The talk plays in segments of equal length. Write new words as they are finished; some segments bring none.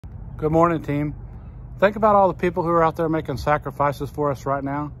Good morning, team. Think about all the people who are out there making sacrifices for us right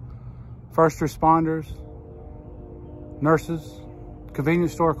now. First responders, nurses,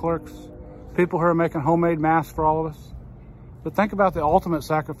 convenience store clerks, people who are making homemade masks for all of us. But think about the ultimate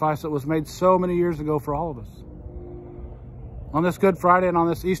sacrifice that was made so many years ago for all of us. On this Good Friday and on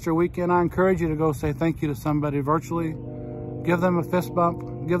this Easter weekend, I encourage you to go say thank you to somebody virtually. Give them a fist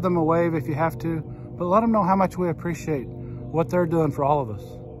bump, give them a wave if you have to, but let them know how much we appreciate what they're doing for all of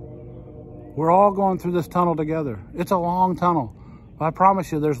us. We're all going through this tunnel together. It's a long tunnel, but I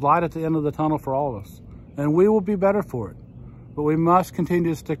promise you there's light at the end of the tunnel for all of us, and we will be better for it. But we must continue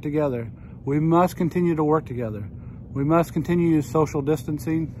to stick together. We must continue to work together. We must continue to use social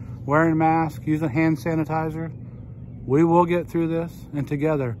distancing, wearing masks, using hand sanitizer. We will get through this, and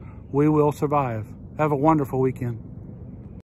together we will survive. Have a wonderful weekend.